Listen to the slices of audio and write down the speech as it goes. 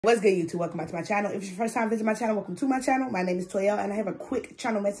What's good, YouTube? Welcome back to my channel. If it's your first time visiting my channel, welcome to my channel. My name is Toyelle, and I have a quick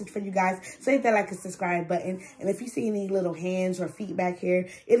channel message for you guys. So hit that like and subscribe button. And if you see any little hands or feet back here,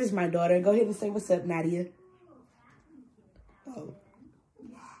 it is my daughter. Go ahead and say what's up, Nadia. Oh.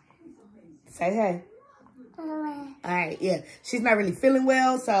 Say hey. Alright, yeah. She's not really feeling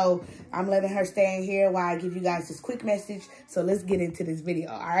well, so I'm letting her stay in here while I give you guys this quick message. So let's get into this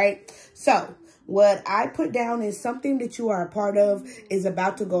video, alright? So, what I put down is something that you are a part of is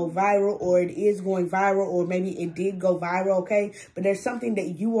about to go viral, or it is going viral, or maybe it did go viral, okay? But there's something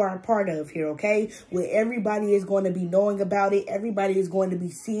that you are a part of here, okay? Where everybody is going to be knowing about it. Everybody is going to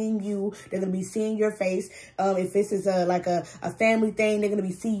be seeing you. They're going to be seeing your face. If this is like a family thing, they're going to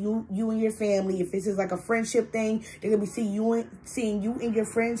be seeing you and your family. If this is like a friendship thing, they're going to be seeing you and your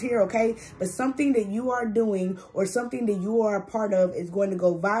friends here, okay? But something that you are doing or something that you are a part of is going to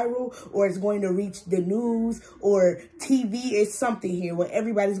go viral, or it's going to reach the news or TV. It's something here where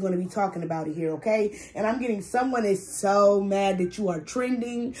everybody's going to be talking about it here, okay? And I'm getting someone is so mad that you are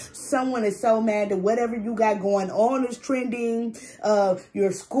trending. Someone is so mad that whatever you got going on is trending.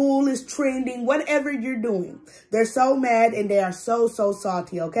 Your school is trending. Whatever you're doing, they're so mad and they are so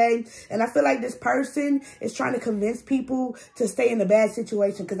salty, okay? And I feel like this person is trying to convince people to stay in a bad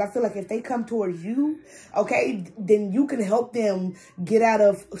situation, because I feel like if they come towards you, okay, then you can help them get out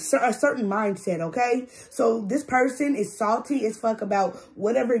of a certain mindset, okay? So this person is salty as fuck about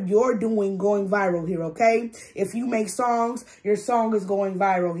whatever you're doing going viral here, okay? If you make songs, your song is going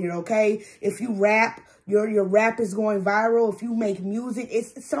viral here, okay? If you rap, your rap is going viral. If you make music,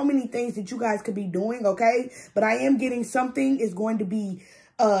 it's so many things that you guys could be doing, okay? But I am getting something is going to be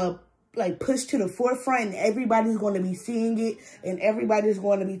like pushed to the forefront, and everybody's going to be seeing it, and everybody's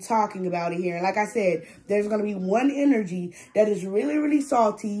going to be talking about it here. And like I said, there's going to be one energy that is really, really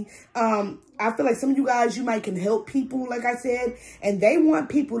salty. I feel like some of you guys, you might can help people, like I said, and they want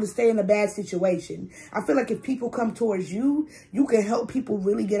people to stay in a bad situation. I feel like if people come towards you, you can help people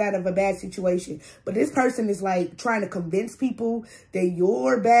really get out of a bad situation. But this person is like trying to convince people that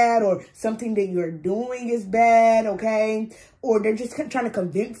you're bad or something that you're doing is bad, okay? Or they're just trying to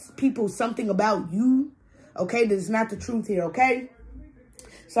convince people something about you, okay? That is not the truth here, okay?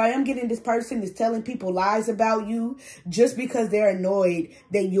 So I am getting this person is telling people lies about you just because they're annoyed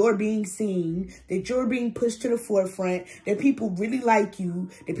that you're being seen, that you're being pushed to the forefront, that people really like you,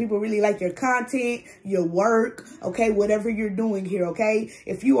 that people really like your content, your work, okay, whatever you're doing here, okay?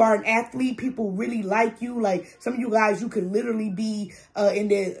 If you are an athlete, people really like you. Like some of you guys, you could literally be in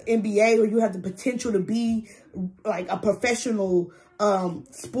the NBA, or you have the potential to be like a professional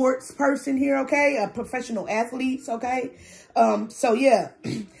sports person here, okay? A professional athletes, okay? So yeah,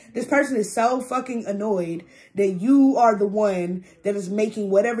 this person is so fucking annoyed that you are the one that is making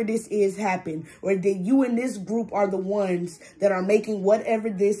whatever this is happen, or that you and this group are the ones that are making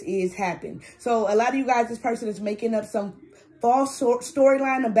whatever this is happen. So a lot of you guys, this person is making up some false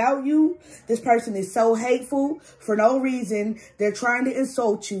storyline about you. This person is so hateful for no reason. They're trying to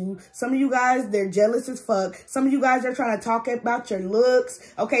insult you. Some of you guys, they're jealous as fuck. Some of you guys are trying to talk about your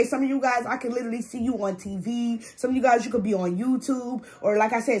looks. Okay, some of you guys, I can literally see you on TV. Some of you guys, you could be on YouTube. Or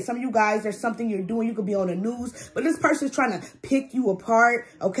like I said, some of you guys, there's something you're doing. You could be on the news. But this person's trying to pick you apart,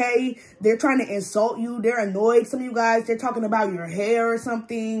 okay? They're trying to insult you. They're annoyed. Some of you guys, they're talking about your hair or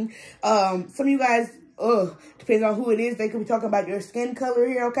something. Some of you guys, depends on who it is. They could be talking about your skin color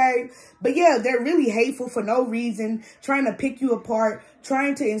here, okay? But yeah, they're really hateful for no reason, trying to pick you apart,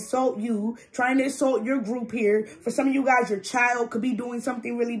 trying to insult you, trying to insult your group here. For some of you guys, your child could be doing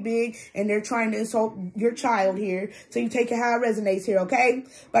something really big, and they're trying to insult your child here. So you take it how it resonates here, okay?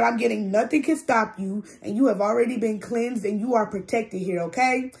 But I'm getting nothing can stop you, and you have already been cleansed, and you are protected here,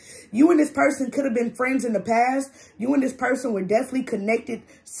 okay? You and this person could have been friends in the past. You and this person were definitely connected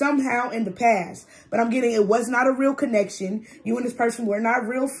somehow in the past. But I'm getting it was not a real connection. You and this person were not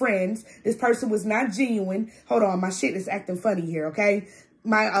real friends. This person was not genuine. Hold on, my shit is acting funny here, okay?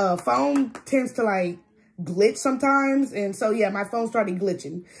 My phone tends to like glitch sometimes, and so yeah, my phone started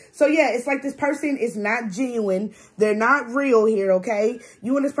glitching. So yeah, it's like this person is not genuine. They're not real here, okay?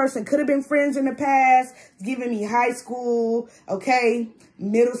 You and this person could have been friends in the past, giving me high school, okay,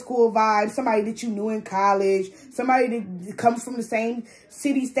 middle school vibes, somebody that you knew in college, somebody that comes from the same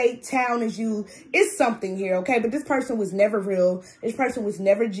city, state, town as you. It's something here, okay? But this person was never real. This person was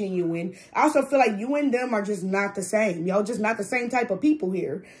never genuine. I also feel like you and them are just not the same. Y'all just not the same type of people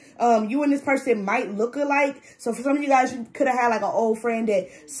here. You and this person might look alike. So for some of you guys, you could have had like an old friend that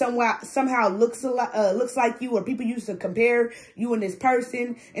somehow looks like you, or people used to compare you and this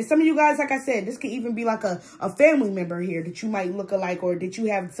person. And some of you guys, like I said, this could even be like a family member here that you might look alike, or that you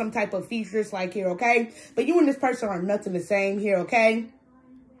have some type of features like here, okay? But you and this person are nothing the same here, okay?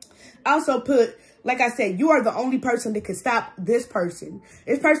 I also put, like I said, you are the only person that can stop this person.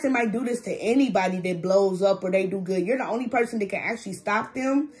 This person might do this to anybody that blows up or they do good. You're the only person that can actually stop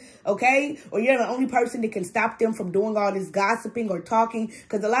them, okay? Or you're the only person that can stop them from doing all this gossiping or talking.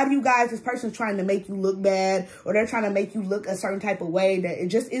 Because a lot of you guys, this person's trying to make you look bad, or they're trying to make you look a certain type of way that it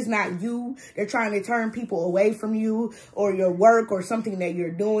just is not you. They're trying to turn people away from you or your work or something that you're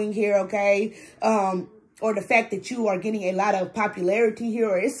doing here, okay? Or the fact that you are getting a lot of popularity here,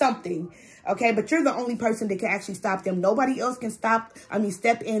 or it's something. Okay, but you're the only person that can actually stop them. Nobody else can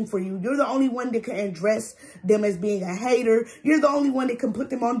step in for you. You're the only one that can address them as being a hater. You're the only one that can put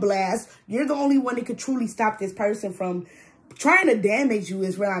them on blast. You're the only one that can truly stop this person from trying to damage you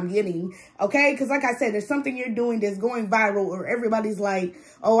is what I'm getting. Okay, because like I said, there's something you're doing that's going viral, or everybody's like,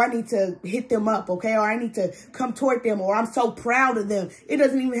 oh, I need to hit them up, okay? Or I need to come toward them, or I'm so proud of them. It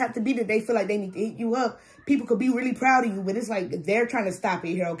doesn't even have to be that they feel like they need to hit you up. People could be really proud of you, but it's like they're trying to stop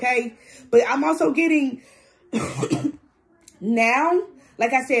it here, okay? But I'm also getting now,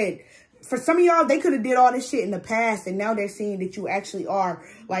 like I said, for some of y'all, they could have did all this shit in the past, and now they're seeing that you actually are,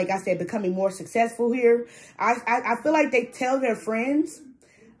 like I said, becoming more successful here. I feel like they tell their friends,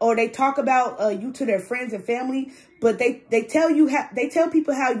 or they talk about you to their friends and family, but they tell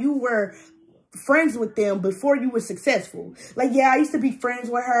people how you were friends with them before you were successful. Like, yeah, I used to be friends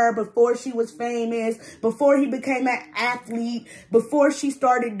with her before she was famous, before he became an athlete, before she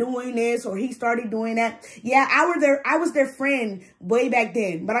started doing this or he started doing that. Yeah, I was their friend way back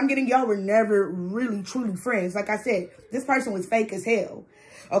then, but I'm getting y'all were never really truly friends. Like I said, this person was fake as hell.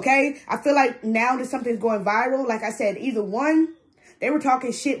 Okay, I feel like now that something's going viral, like I said, either one, they were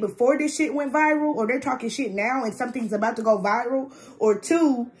talking shit before this shit went viral, or they're talking shit now and something's about to go viral. Or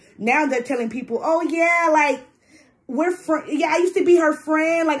two, now they're telling people, oh yeah, like, I used to be her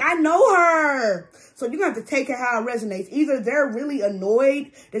friend. Like, I know her. So you're going to have to take it how it resonates. Either they're really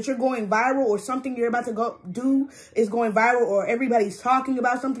annoyed that you're going viral, or something you're about to go do is going viral, or everybody's talking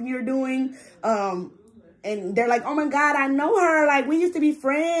about something you're doing. And they're like, oh my God, I know her. Like, we used to be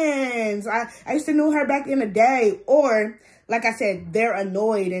friends. I used to know her back in the day. Or, like I said, they're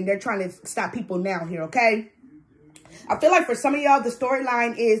annoyed and they're trying to stop people now here, okay? I feel like for some of y'all, the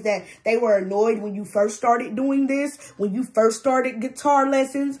storyline is that they were annoyed when you first started doing this, when you first started guitar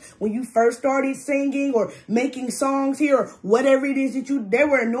lessons, when you first started singing or making songs here, or whatever it is that they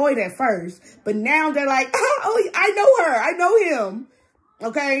were annoyed at first. But now they're like, oh, I know her. I know him.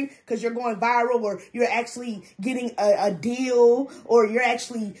 Okay, because you're going viral, or you're actually getting a deal, or you're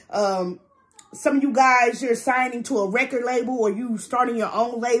actually, some of you guys, you're signing to a record label, or you starting your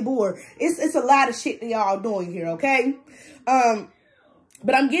own label, or it's a lot of shit that y'all doing here, okay?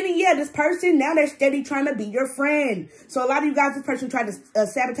 But I'm getting, yeah, this person, now they're steady trying to be your friend. So a lot of you guys, this person tried to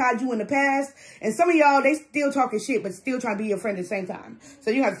sabotage you in the past. And some of y'all, they still talking shit, but still trying to be your friend at the same time. So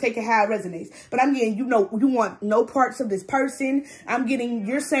you have to take it how it resonates. But I'm getting, you want no parts of this person. I'm getting,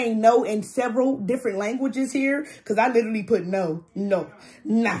 you're saying no in several different languages here. Because I literally put no,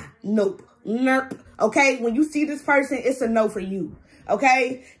 nah, nope, nerp. Okay, when you see this person, it's a no for you.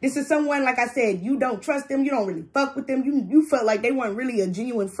 Okay, this is someone, like I said, you don't trust them. You don't really fuck with them. You felt like they weren't really a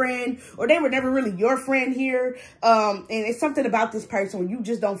genuine friend, or they were never really your friend here. And it's something about this person when you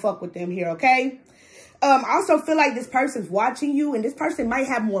just don't fuck with them here. Okay. I also feel like this person's watching you, and this person might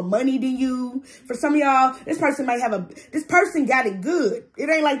have more money than you. For some of y'all, this person got it good. It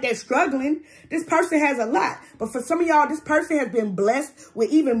ain't like they're struggling. This person has a lot. But for some of y'all, this person has been blessed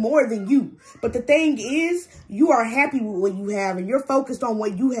with even more than you. But the thing is, you are happy with what you have, and you're focused on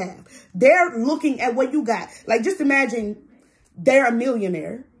what you have. They're looking at what you got. Like, just imagine they're a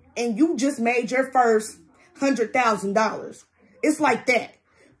millionaire, and you just made your first $100,000. It's like that.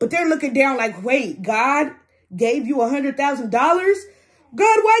 But they're looking down like, wait, God gave you $100,000? God,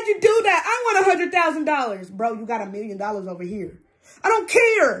 why'd you do that? I want $100,000. Bro, you got $1 million over here. I don't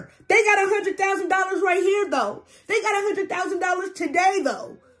care. They got $100,000 right here, though. They got $100,000 today,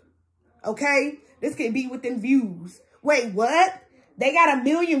 though. Okay? This could be within views. Wait, what? They got 1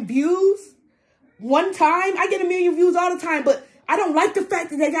 million views? One time? I get 1 million views all the time, but I don't like the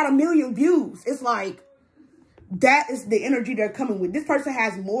fact that they got 1 million views. It's like, that is the energy they're coming with. This person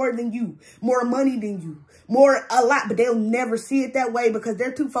has more than you, more money than you, a lot, but they'll never see it that way because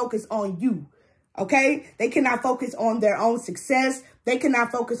they're too focused on you. Okay? They cannot focus on their own success. They cannot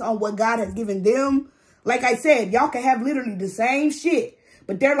focus on what God has given them. Like I said, y'all can have literally the same shit,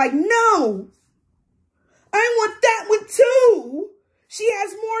 but they're like, no, I want that one too. She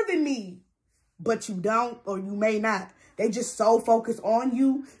has more than me, but you don't, or you may not. They just so focused on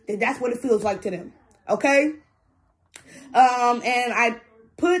you that that's what it feels like to them. Okay? And I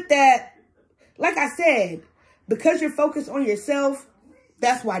put that, like I said, because you're focused on yourself,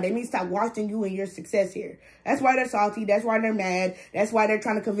 That's why they need to stop watching you and your success here. That's why they're salty. That's why they're mad. That's why they're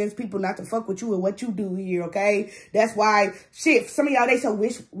trying to convince people not to fuck with you and what you do here, okay? That's why, shit, some of y'all, they so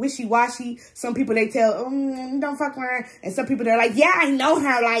wishy-washy. Some people, they tell, don't fuck with her. And some people, they're like, yeah, I know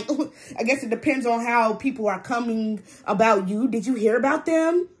her. Like, I guess it depends on how people are coming about you. Did you hear about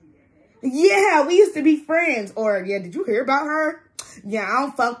them? Yeah, we used to be friends. Or, yeah, did you hear about her? Yeah, I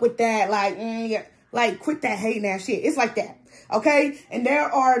don't fuck with that. Like, yeah, like, quit that hating ass shit. It's like that. Okay, and there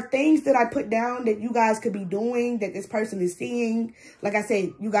are things that I put down that you guys could be doing that this person is seeing. Like I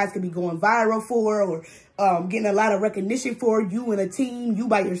said, you guys could be going viral for or getting a lot of recognition for, you and a team, you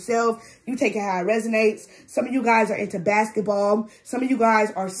by yourself. You take it how it resonates. Some of you guys are into basketball. Some of you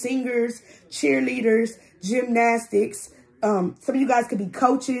guys are singers, cheerleaders, gymnastics. Some of you guys could be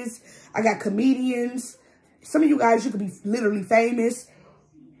coaches. I got comedians. Some of you guys, you could be literally famous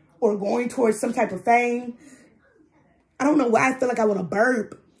or going towards some type of fame. I don't know why I feel like I want to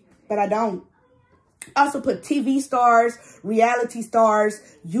burp, but I don't. I also put TV stars, reality stars,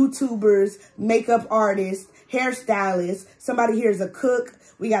 YouTubers, makeup artists, hairstylists. Somebody here is a cook.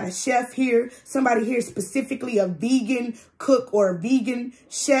 We got a chef here. Somebody here specifically a vegan cook or a vegan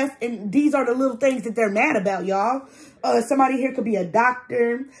chef. And these are the little things that they're mad about, y'all. Somebody here could be a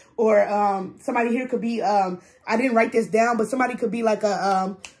doctor or somebody here could be, I didn't write this down, but somebody could be like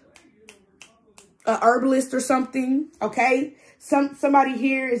a herbalist or something, okay? Somebody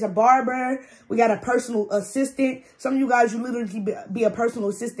here is a barber. We got a personal assistant. Some of you guys, you literally be a personal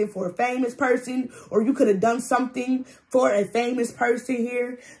assistant for a famous person, or you could have done something for a famous person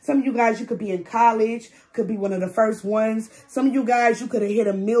here. Some of you guys, you could be in college, could be one of the first ones. Some of you guys, you could have hit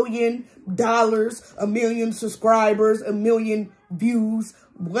 $1 million, 1 million subscribers, 1 million views,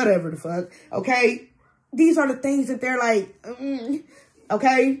 whatever the fuck, okay? These are the things that they're like,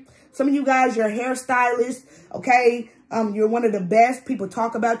 okay? Some of you guys, you're a hairstylist, okay? You're one of the best. People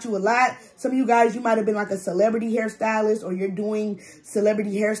talk about you a lot. Some of you guys, you might have been like a celebrity hairstylist, or you're doing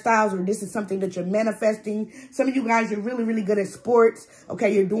celebrity hairstyles, or this is something that you're manifesting. Some of you guys, you're really, really good at sports.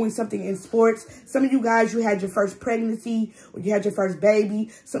 Okay, you're doing something in sports. Some of you guys, you had your first pregnancy, or you had your first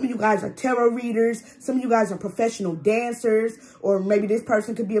baby. Some of you guys are tarot readers. Some of you guys are professional dancers, or maybe this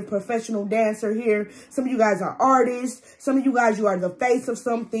person could be a professional dancer here. Some of you guys are artists. Some of you guys, you are the face of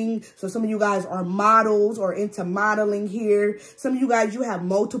something. So some of you guys are models or into modeling here. Some of you guys, you have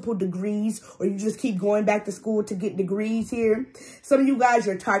multiple degrees, or you just keep going back to school to get degrees here. Some of you guys,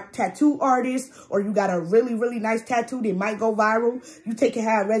 you're tattoo artists, or you got a really, really nice tattoo that might go viral. You take it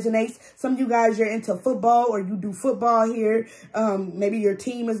how it resonates. Some of you guys, you're into football, or you do football here. Maybe your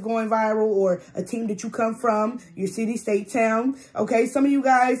team is going viral, or a team that you come from, your city, state, town. Okay, some of you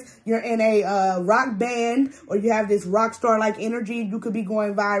guys, you're in a rock band, or you have this rock star-like energy. You could be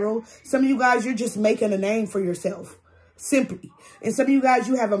going viral. Some of you guys, you're just making a name for yourself. Simply. And some of you guys,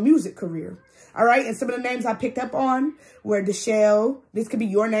 you have a music career. All right. And some of the names I picked up on were Deshelle. This could be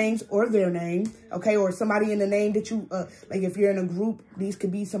your names or their name. Okay. Or somebody in the name that you, like if you're in a group, these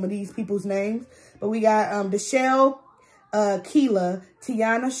could be some of these people's names. But we got Deshelle, Keela,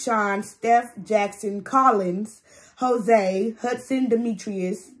 Tiana, Sean, Steph, Jackson, Collins, Jose, Hudson,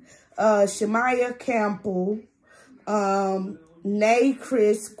 Demetrius, Shemaya Campbell, Nay,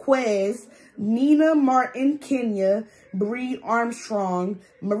 Chris, Quez, Nina, Martin, Kenya, Bree Armstrong,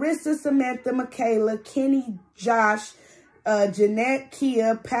 Marissa, Samantha, Michaela, Kenny, Josh, Jeanette,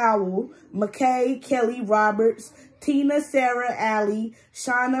 Kia, Powell, McKay, Kelly, Roberts, Tina, Sarah, Allie,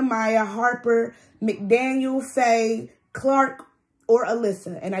 Shauna, Maya, Harper, McDaniel, Faye, Clark, or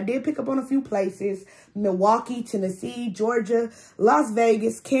Alyssa. And I did pick up on a few places: Milwaukee, Tennessee, Georgia, Las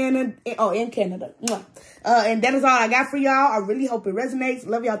Vegas, Canada, and Canada. And that is all I got for y'all. I really hope it resonates.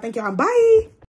 Love y'all. Thank y'all. Bye.